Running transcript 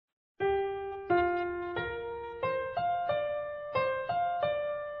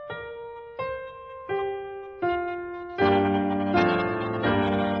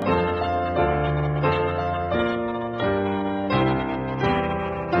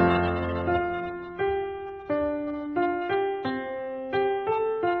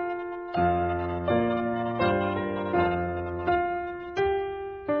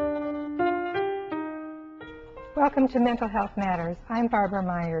welcome to Mental Health Matters. I'm Barbara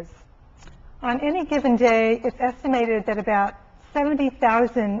Myers. On any given day, it's estimated that about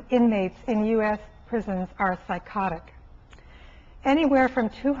 70,000 inmates in U.S. prisons are psychotic. Anywhere from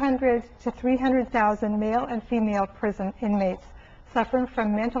 200 to 300,000 male and female prison inmates suffer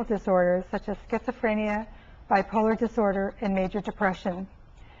from mental disorders such as schizophrenia, bipolar disorder, and major depression.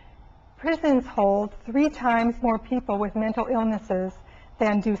 Prisons hold 3 times more people with mental illnesses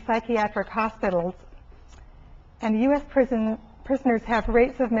than do psychiatric hospitals, and U.S. prisoners have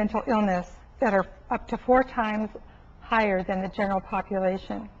rates of mental illness that are up to 4 times higher than the general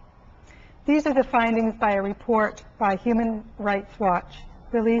population. These are the findings by a report by Human Rights Watch,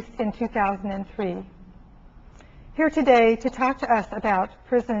 released in 2003. Here today to talk to us about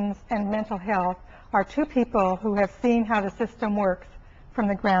prisons and mental health are 2 people who have seen how the system works from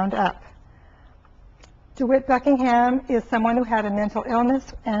the ground up. DeWitt Buckingham is someone who had a mental illness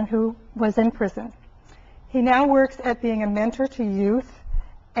and who was in prison. He now works at being a mentor to youth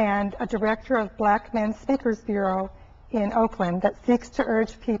and a director of Black Men's Speakers Bureau in Oakland that seeks to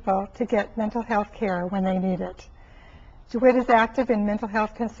urge people to get mental health care when they need it. DeWitt is active in mental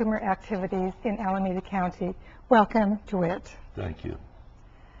health consumer activities in Alameda County. Welcome, DeWitt. Thank you.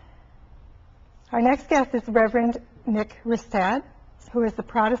 Our next guest is Reverend Nick Ristad, who is the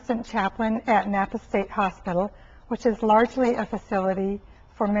Protestant chaplain at Napa State Hospital, which is largely a facility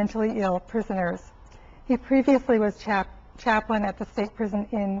for mentally ill prisoners. He previously was chaplain at the state prison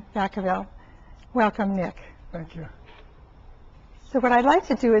in Vacaville. Welcome, Nick. Thank you. So what I'd like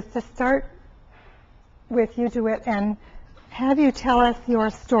to do is to start with you, DeWitt, and have you tell us your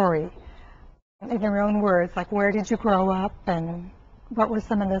story in your own words, like where did you grow up and what were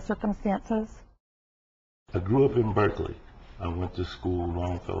some of the circumstances? I grew up in Berkeley. I went to school,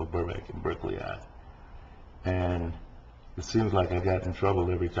 Longfellow Burbank in Berkeley High. And it seems like I got in trouble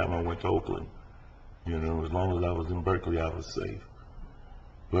every time I went to Oakland. You know, as long as I was in Berkeley, I was safe.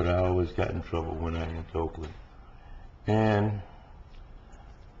 But I always got in trouble when I went to Oakland. And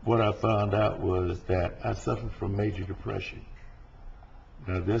what I found out was that I suffered from major depression.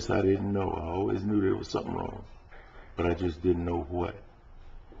 Now this I didn't know. I always knew there was something wrong, but I just didn't know what.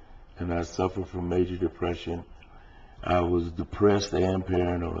 And I suffered from major depression. I was depressed and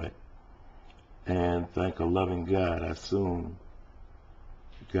paranoid. And thank a loving God, I soon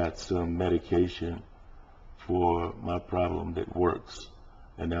got some medication for my problem that works.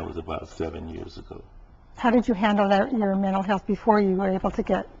 And that was about 7 years ago. How did you handle your mental health before you were able to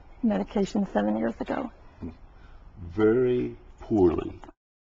get medication 7 years ago? Very poorly.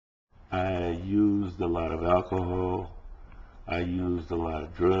 I used a lot of alcohol. I used a lot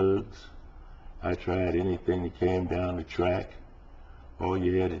of drugs. I tried anything that came down the track. All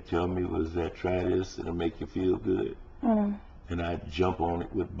you had to tell me was that try this, it'll make you feel good. And I'd jump on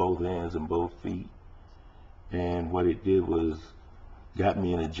it with both hands and both feet. And what it did was got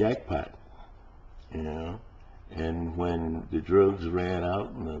me in a jackpot, you know. And when the drugs ran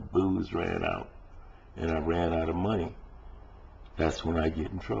out and the booze ran out and I ran out of money, that's when I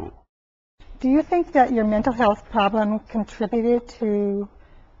get in trouble. Do you think that your mental health problem contributed to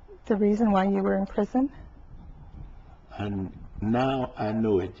the reason why you were in prison? And now I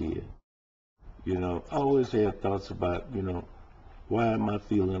know it did. You know, I always had thoughts about, you know, why am I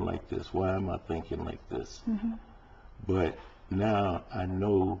feeling like this? Why am I thinking like this? But now I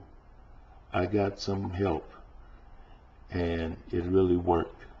know I got some help and it really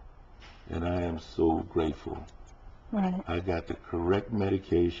worked. And I am so grateful. Right. I got the correct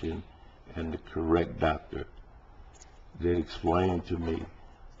medication and the correct doctor that explained to me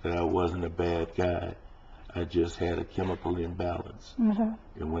that I wasn't a bad guy. I just had a chemical imbalance.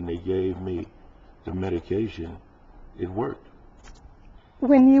 And when they gave me the medication, it worked.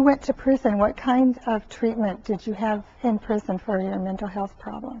 When you went to prison, what kind of treatment did you have in prison for your mental health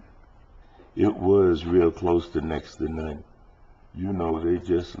problem? It was real close to next to none. You know, they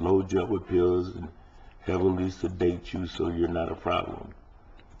just load you up with pills and heavily sedate you so you're not a problem.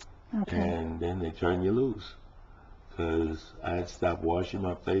 Okay. And then they turn you loose. Because I had stopped washing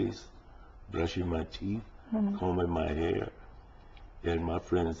my face, brushing my teeth, combing my hair. And my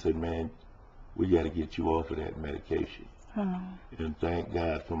friend said, man, we got to get you off of that medication. And thank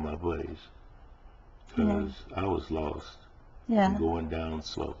God for my buddies. Because I was lost and going down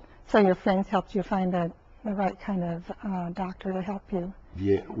slow. So your friends helped you find the right kind of doctor to help you?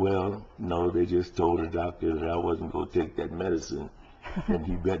 Yeah, well, no, they just told the doctor that I wasn't going to take that medicine, and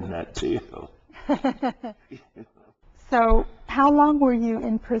he better not tell. So how long were you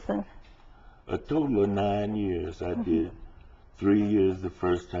in prison? A total of 9 years. I did 3 years the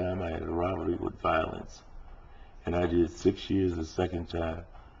first time. I had a robbery with violence. And I did 6 years the second time.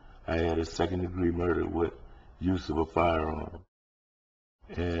 I had a second-degree murder with use of a firearm.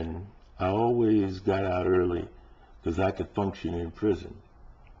 And I always got out early because I could function in prison.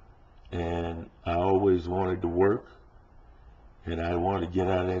 And I always wanted to work, and I wanted to get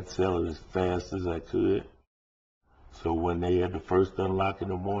out of that cell as fast as I could. So when they had the first unlock in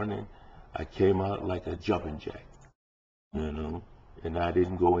the morning, I came out like a jumping jack, you know, and I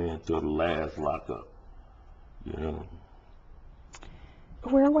didn't go in until the last lockup, you know.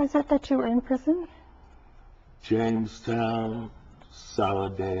 Where was it that you were in prison? Jamestown,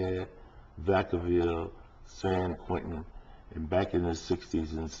 Soledad, Vacaville, San Quentin, and back in the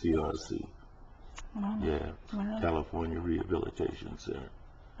 60s in CRC. Wow. Yeah, Wow. California Rehabilitation Center.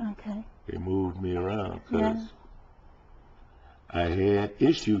 Okay. They moved me around because Yeah. I had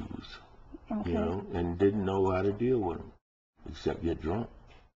issues, Okay. you know, and didn't know how to deal with them, except get drunk.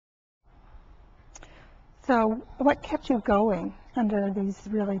 So what kept you going under these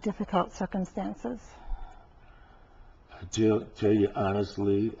really difficult circumstances? I tell you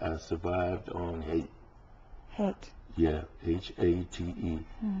honestly, I survived on hate. Hate. Yeah, H-A-T-E.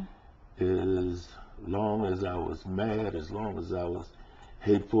 As long as I was mad, as long as I was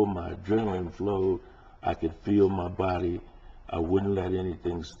hateful, my adrenaline flowed, I could feel my body. I wouldn't let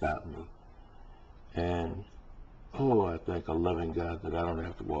anything stop me. And, I thank a loving God that I don't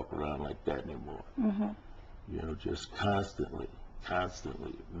have to walk around like that anymore. You know, just constantly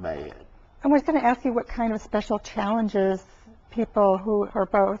mad. I was going to ask you what kind of special challenges people who are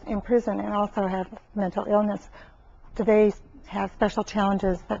both in prison and also have mental illness, do they have special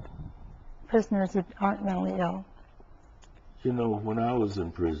challenges that prisoners who aren't mentally ill? You know, when I was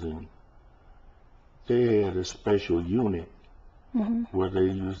in prison, they had a special unit where they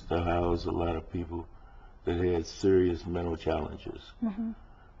used to house a lot of people that had serious mental challenges.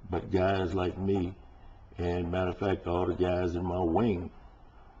 But guys like me, and matter of fact, all the guys in my wing,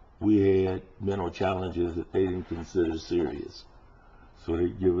 we had mental challenges that they didn't consider serious. So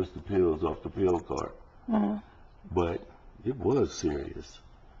they'd give us the pills off the pill cart. But it was serious.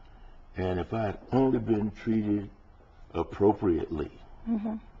 And if I had only been treated appropriately,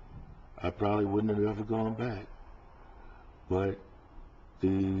 I probably wouldn't have ever gone back. But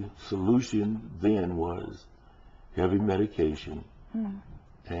the solution then was heavy medication,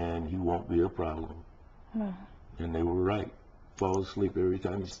 and he won't be a problem. And they were right. Fall asleep every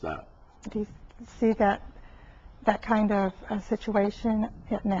time you stop. Do you see that kind of a situation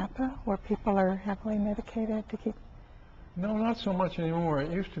at Napa where people are heavily medicated to keep? No, not so much anymore.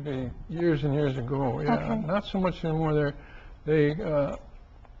 It used to be years and years ago. Yeah, Okay. not so much anymore. They,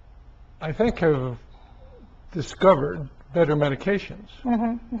 I think, have discovered better medications,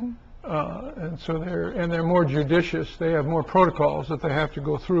 and so they're more judicious. They have more protocols that they have to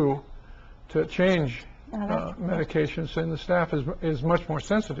go through to change medications, and the staff is much more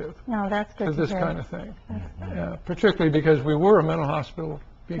sensitive No, that's good to to this hear. kind of thing. Particularly because we were a mental hospital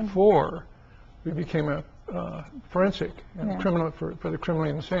before we became a forensic criminal for the criminally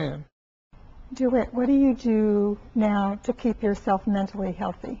insane. DeWitt, what do you do now to keep yourself mentally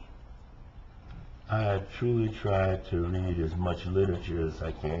healthy? I truly try to read as much literature as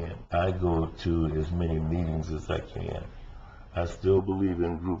I can. I go to as many meetings as I can. I still believe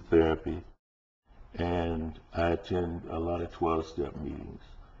in group therapy, and I attend a lot of 12-step meetings.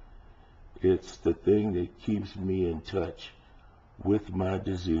 It's the thing that keeps me in touch with my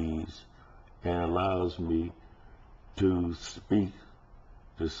disease and allows me to speak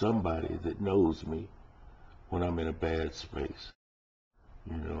to somebody that knows me when I'm in a bad space.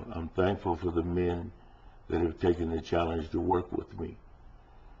 You know, I'm thankful for the men that have taken the challenge to work with me,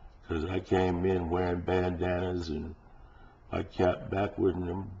 because I came in wearing bandanas and my cap backward and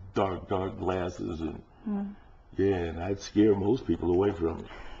them dark glasses, and and I'd scare most people away from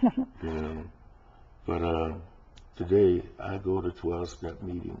it, you know. But today I go to 12-step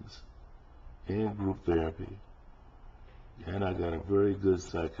meetings and group therapy, and I got a very good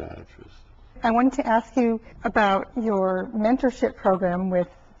psychiatrist. I wanted to ask you about your mentorship program with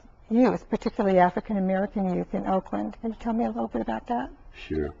youth, particularly African American youth in Oakland. Can you tell me a little bit about that?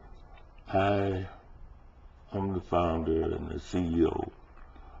 Sure. I'm the founder and the CEO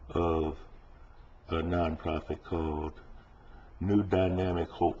of a nonprofit called New Dynamic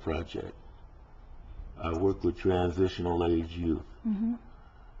Hope Project. I work with transitional age youth.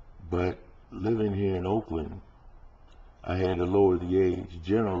 But living here in Oakland, I had to lower the age.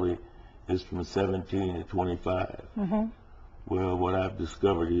 Generally, it's from 17 to 25. Well, what I've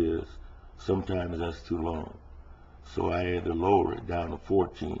discovered is sometimes that's too long. So I had to lower it down to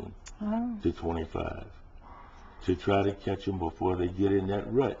 14 to 25 to try to catch them before they get in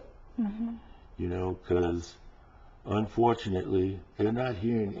that rut. You know, because unfortunately, they're not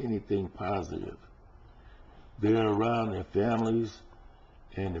hearing anything positive. they're around their families,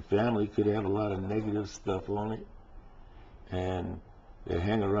 and the family could have a lot of negative stuff on it, and they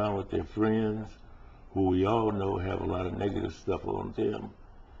hang around with their friends, who we all know have a lot of negative stuff on them.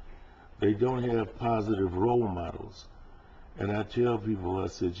 They don't have positive role models. And I tell people, I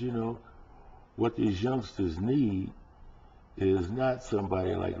said, you know, what these youngsters need is not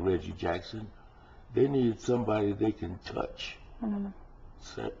somebody like Reggie Jackson. They need somebody they can touch.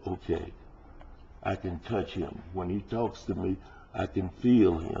 Say, okay, I can touch him. When he talks to me, I can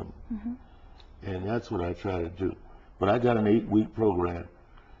feel him. And that's what I try to do. But I got an 8-week program.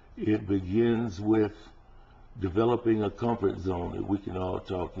 It begins with developing a comfort zone that we can all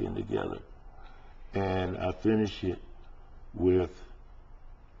talk in together. And I finish it with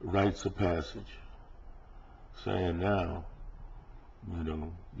rites of passage, saying now, you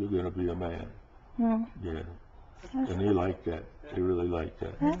know, you're going to be a man. Yeah. And they like that. They really like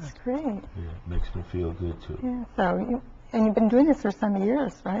that. That's great. Yeah, it makes me feel good too. Yeah. And you've been doing this for some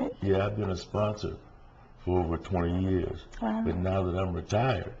years, right? Yeah, I've been a sponsor for over 20 years. Wow. But now that I'm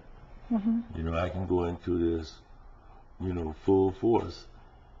retired, you know, I can go into this, you know, full force.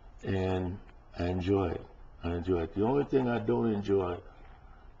 And I enjoy it. I enjoy it. The only thing I don't enjoy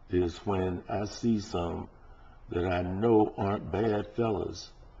is when I see some that I know aren't bad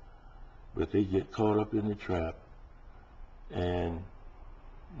fellas, but they get caught up in the trap, and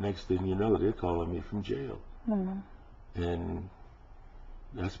next thing you know, they're calling me from jail. And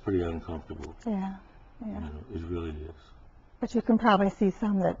that's pretty uncomfortable. Yeah. You know, it really is. But you can probably see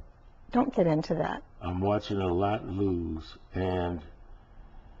some that don't get into that. I'm watching a lot lose, and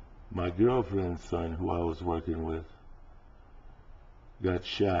my girlfriend's son, who I was working with, got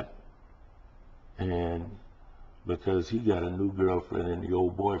shot, and because he got a new girlfriend and the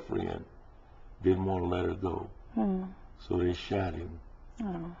old boyfriend didn't want to let her go, so they shot him.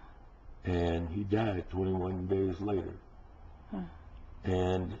 And he died 21 days later.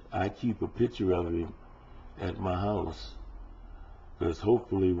 And I keep a picture of him at my house, because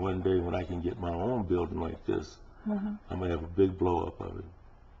hopefully one day when I can get my own building like this, I'm going to have a big blow up of him.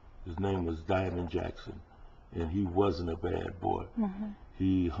 His name was Diamond Jackson, and he wasn't a bad boy.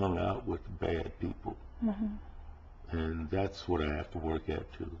 He hung out with bad people. And that's what I have to work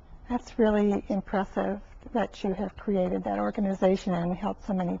at too. That's really impressive that you have created that organization and helped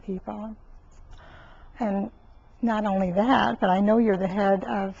so many people. And not only that, but I know you're the head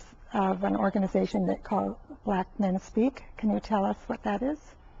of an organization that called Black Men Speak. Can you tell us what that is?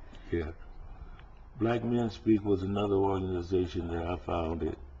 Yeah. Black Men Speak was another organization that I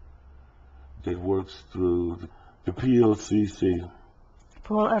founded that works through the POCC.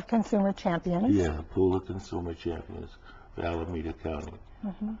 Pool of Consumer Champions. Yeah, Pool of Consumer Champions for Alameda County.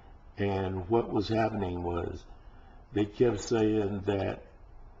 And what was happening was they kept saying that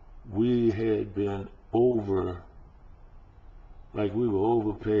we had been like we were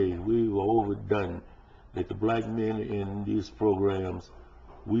overpaid, we were overdone, that the black men in these programs,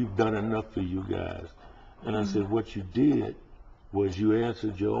 we've done enough for you guys. And I said, what you did was you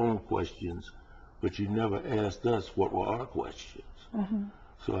answered your own questions, but you never asked us what were our questions.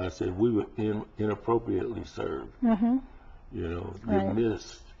 So I said, we were inappropriately served. You know, you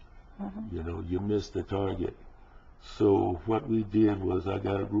missed. You know, you missed the target. So what we did was I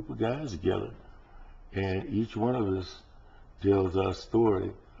got a group of guys together, and each one of us tells our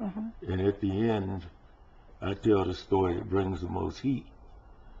story. And at the end, I tell the story that brings the most heat,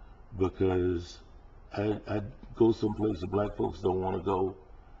 because I go someplace that black folks don't want to go,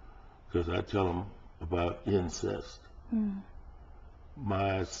 because I tell them about incest.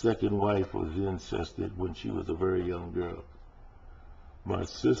 My second wife was incested when she was a very young girl. My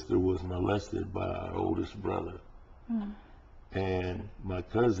sister was molested by our oldest brother. And my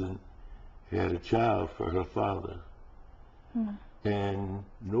cousin had a child for her father. And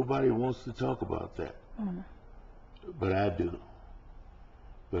nobody wants to talk about that. But I do.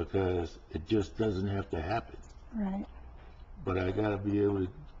 Because it just doesn't have to happen. Right. But I got to be able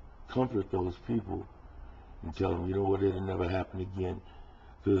to comfort those people and tell them, you know what, it'll never happen again.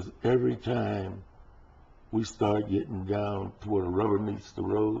 Because every time we start getting down to where the rubber meets the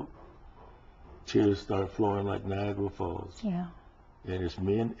road, tears start flowing like Niagara Falls. Yeah. And it's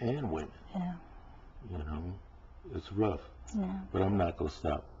men and women. Yeah. You know, it's rough. Yeah. But I'm not going to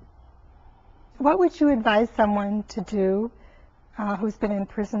stop. What would you advise someone to do who's been in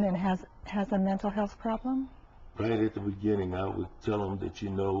prison and has a mental health problem? Right at the beginning, I would tell them that, you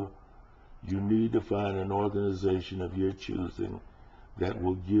know, you need to find an organization of your choosing that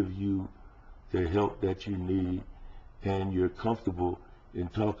will give you the help that you need, and you're comfortable in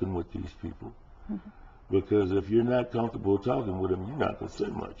talking with these people. Because if you're not comfortable talking with them, you're not going to say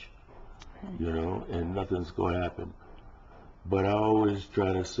much. you know, and nothing's going to happen. But I always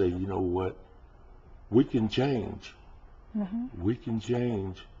try to say, you know what, we can change. We can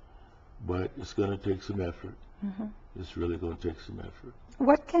change, but it's going to take some effort. It's really going to take some effort.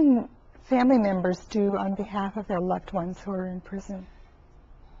 What can family members do on behalf of their loved ones who are in prison?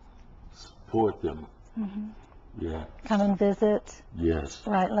 Support them. Yeah. Come and visit, Yes.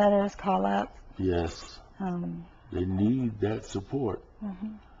 write letters, call up. Yes. They need that support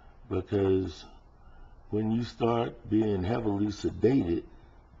because when you start being heavily sedated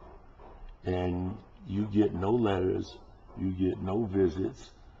and you get no letters, you get no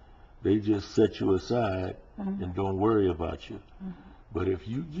visits, they just set you aside and don't worry about you. But if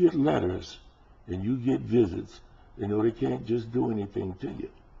you get letters and you get visits, you know, they can't just do anything to you,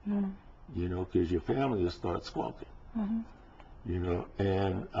 you know, because your family will start squawking, you know.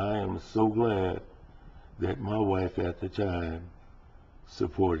 And I am so glad that my wife at the time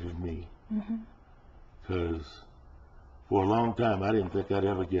supported me, because for a long time I didn't think I'd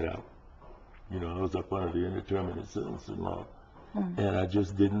ever get out. You know, I was up under the indeterminate sentencing law, and I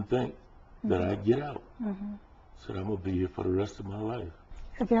just didn't think that I'd get out. Said I'm gonna be here for the rest of my life.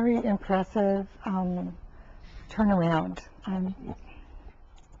 A very impressive turnaround. I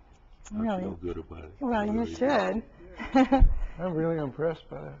Really, feel good about it. well, you Really should. I'm really impressed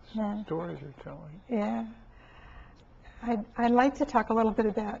by the Yeah. stories you're telling. Yeah. I'd like to talk a little bit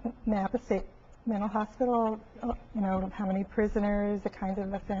about Napa State Mental Hospital, you know, how many prisoners, the kinds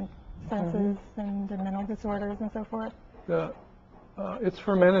of offenses and the mental disorders and so forth. It's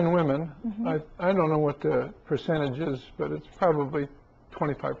for men and women. I don't know what the percentage is, but it's probably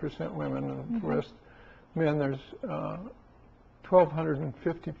 25% women and the rest men. There's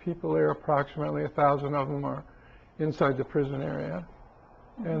 1,250 people there, approximately 1,000 of them are inside the prison area,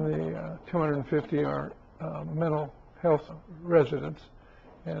 and the 250 are mental health residents,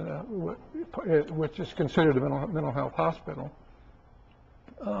 and which is considered a mental health hospital.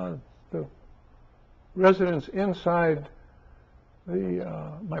 The residents inside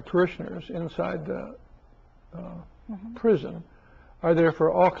my parishioners inside the prison are there for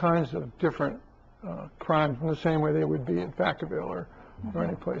all kinds of different crimes in the same way they would be at Vacaville or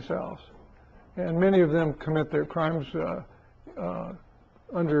any place else. And many of them commit their crimes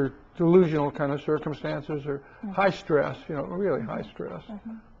under delusional kind of circumstances or high stress, you know, really high stress.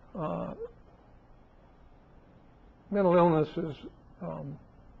 Mental illness is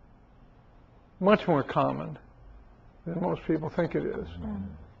much more common than most people think it is.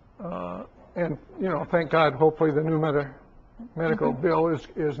 And, you know, thank God, hopefully the new medical bill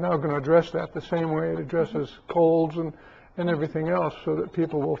is now going to address that the same way it addresses colds and everything else, so that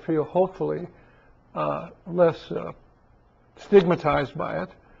people will feel hopefully less stigmatized by it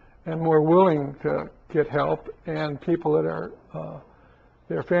and more willing to get help. And people that are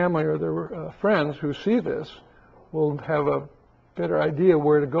their family or their friends who see this will have a better idea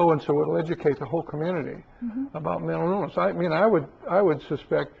where to go, and so it'll educate the whole community about mental illness. I mean, I would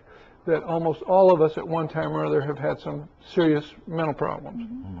suspect that almost all of us at one time or other have had some serious mental problems.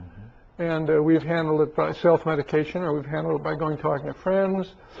 And we've handled it by self-medication, or we've handled it by going talking to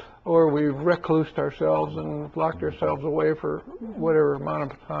friends, or we've reclused ourselves and locked ourselves away for whatever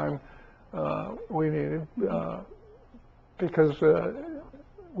amount of time we needed, because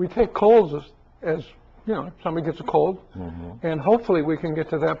we take colds as you know, somebody gets a cold, and hopefully we can get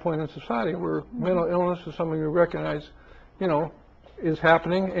to that point in society where mental illness is something we recognize, you know, is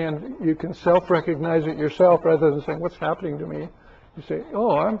happening, and you can self-recognize it yourself rather than saying, what's happening to me? You say,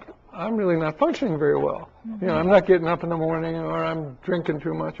 oh, I'm really not functioning very well. You know, I'm not getting up in the morning, or I'm drinking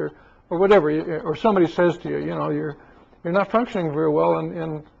too much, or whatever. Or somebody says to you, you know, you're not functioning very well,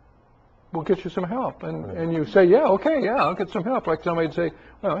 and we'll get you some help. And you say, yeah, okay, yeah, I'll get some help. Like somebody'd say,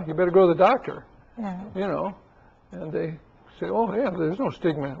 well, you better go to the doctor. You know, and they say, oh, yeah, there's no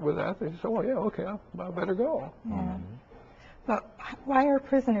stigma with that. They say, oh, yeah, okay, I better go. Well, why are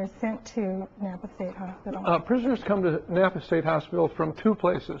prisoners sent to Napa State Hospital? Prisoners come to Napa State Hospital from two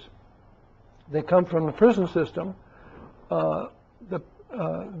places. They come from the prison system.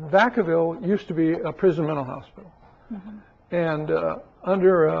 Vacaville used to be a prison mental hospital. And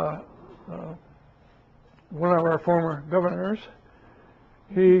under one of our former governors,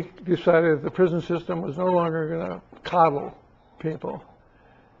 he decided the prison system was no longer going to coddle people.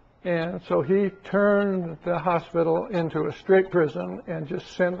 And so he turned the hospital into a straight prison and just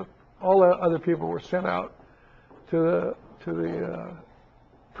sent, all the other people were sent out to the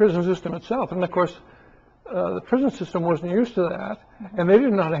prison system itself. And of course, the prison system wasn't used to that, and they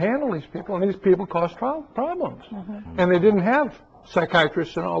didn't know how to handle these people, and these people caused problems. And they didn't have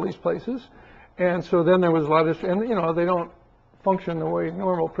psychiatrists in all these places. And so then there was a lot of, and you know, they don't function the way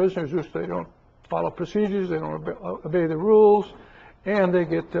normal prisoners do. So they don't follow procedures, they don't obey the rules, and they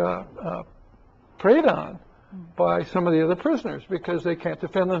get preyed on by some of the other prisoners because they can't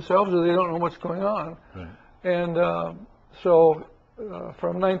defend themselves or they don't know what's going on. Right. And so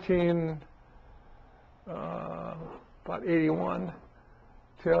from 1981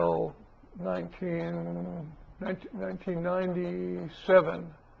 till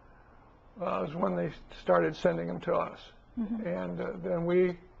 1997 was when they started sending them to us. And then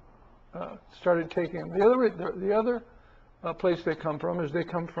we started taking them. The other place they come from is they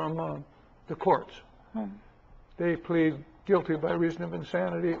come from the courts. They plead guilty by reason of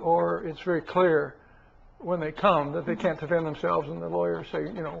insanity, or it's very clear when they come that they can't defend themselves, and the lawyers say,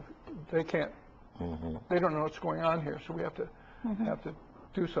 you know, they can't, they don't know what's going on here, so we have to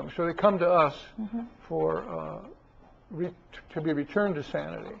do something. So they come to us for to be returned to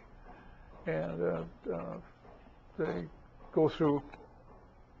sanity, and they go through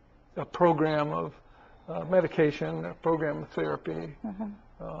a program of medication, a program of therapy,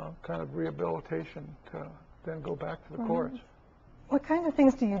 kind of rehabilitation to then go back to the courts. What kind of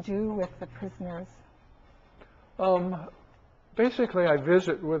things do you do with the prisoners? Basically, I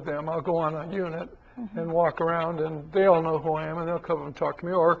visit with them. I'll go on a unit and walk around, and they all know who I am, and they'll come and talk to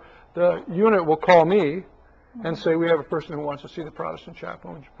me. Or the unit will call me and say, we have a person who wants to see the Protestant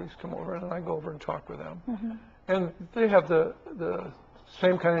chaplain. Would you please come over? And I go over and talk with them. And they have the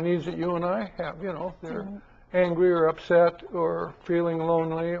same kind of needs that you and I have. You know, they're angry or upset or feeling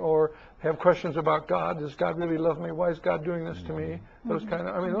lonely or have questions about God. Does God really love me? Why is God doing this to me? Those kind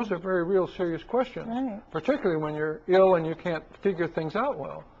of, I mean, those are very real serious questions, particularly when you're ill and you can't figure things out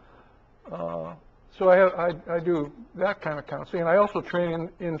well. So I do that kind of counseling. And I also train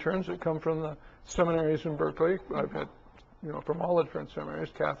interns that come from the seminaries in Berkeley. I've had, you know, from all the different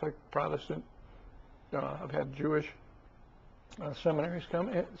seminaries, Catholic, Protestant. I've had Jewish seminarians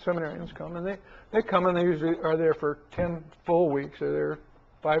come, and they come and they usually are there for 10 full weeks. They're there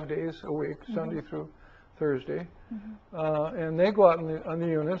 5 days a week, Sunday through Thursday, and they go out on the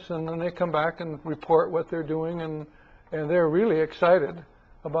units, and then they come back and report what they're doing, and they're really excited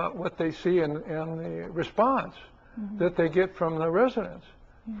about what they see and the response that they get from the residents,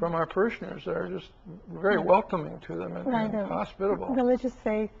 from our parishioners. They're just very welcoming to them and hospitable. Religious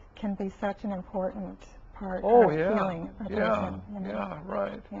faith can be such an important part of healing a person.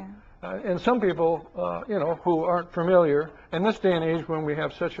 Right. And some people, you know, who aren't familiar, in this day and age when we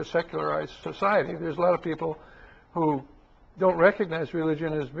have such a secularized society, there's a lot of people who don't recognize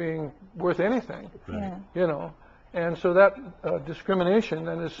religion as being worth anything, you know. And so that discrimination,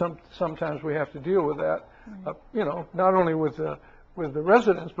 then, is sometimes we have to deal with that, you know, not only with the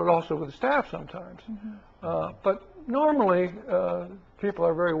residents, but also with the staff sometimes. But normally, people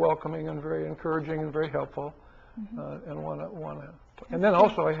are very welcoming and very encouraging and very helpful, and want to. And then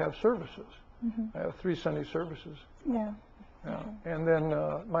also I have services. I have 3 Sunday services. And then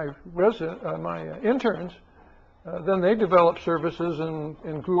my interns, then they develop services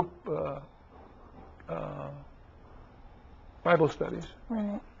in group Bible studies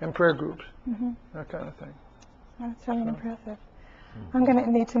and prayer groups, that kind of thing. That's really impressive. I'm going to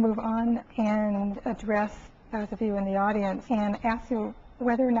need to move on and address those of you in the audience and ask you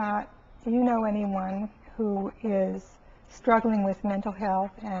whether or not you know anyone who is struggling with mental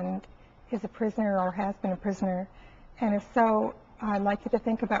health and is a prisoner or has been a prisoner. And if so, I'd like you to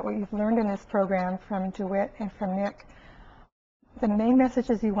think about what you've learned in this program from DeWitt and from Nick. The main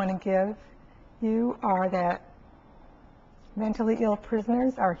messages you want to give you are that mentally ill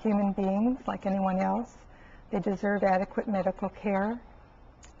prisoners are human beings like anyone else. They deserve adequate medical care.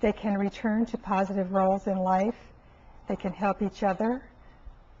 They can return to positive roles in life. They can help each other.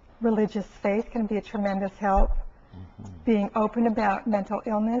 Religious faith can be a tremendous help. Being open about mental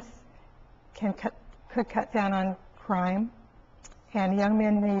illness could cut down on crime. And young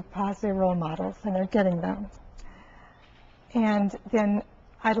men need positive role models, and they're getting them. And then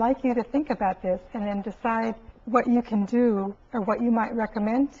I'd like you to think about this and then decide what you can do or what you might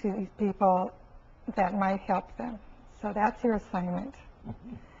recommend to these people that might help them. So that's your assignment.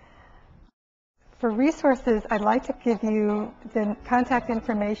 For resources, I'd like to give you the contact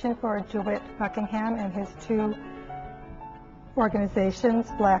information for DeWitt Buckingham and his 2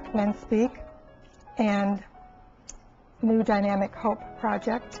 organizations, Black Men Speak and New Dynamic Hope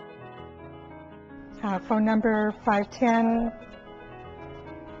Project. Phone number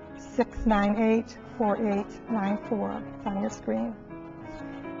 510-698-4894. It's on your screen.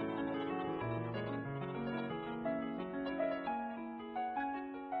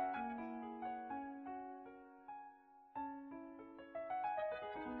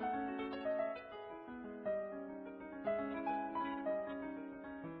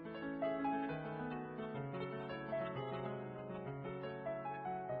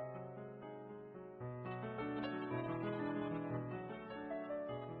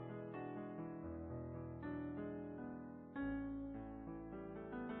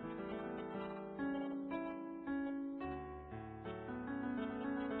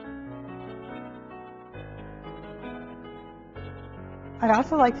 I'd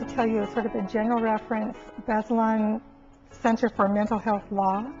also like to tell you sort of a general reference. Beslan Center for Mental Health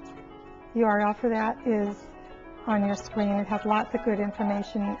Law, URL for that is on your screen. It has lots of good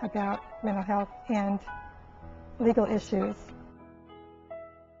information about mental health and legal issues.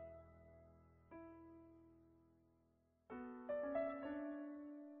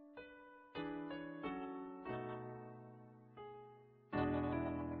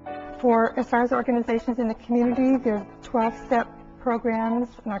 As far as organizations in the community, there's 12-step programs: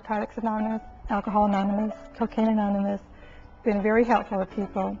 Narcotics Anonymous, Alcohol Anonymous, Cocaine Anonymous. Been very helpful to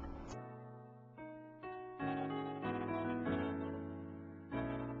people.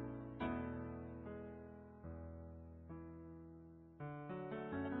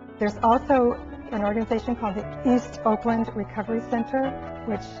 There's also an organization called the East Oakland Recovery Center,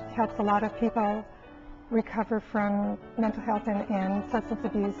 which helps a lot of people recover from mental health and substance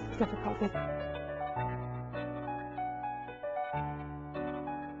abuse difficulties.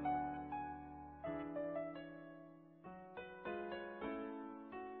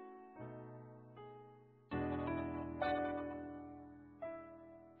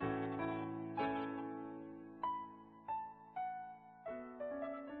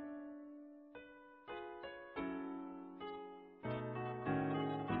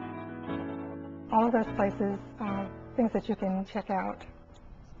 All of those places are things that you can check out.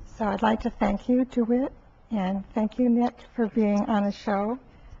 So I'd like to thank you, DeWitt, and thank you, Nick, for being on the show.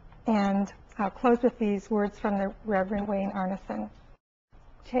 And I'll close with these words from the Reverend Wayne Arneson.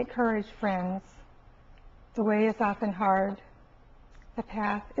 Take courage, friends. The way is often hard. The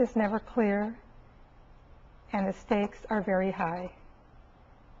path is never clear. And the stakes are very high.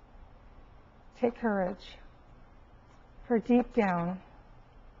 Take courage. For deep down,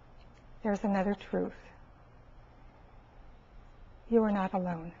 there's another truth. You are not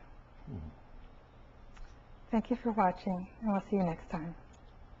alone. Thank you for watching, and we'll see you next time.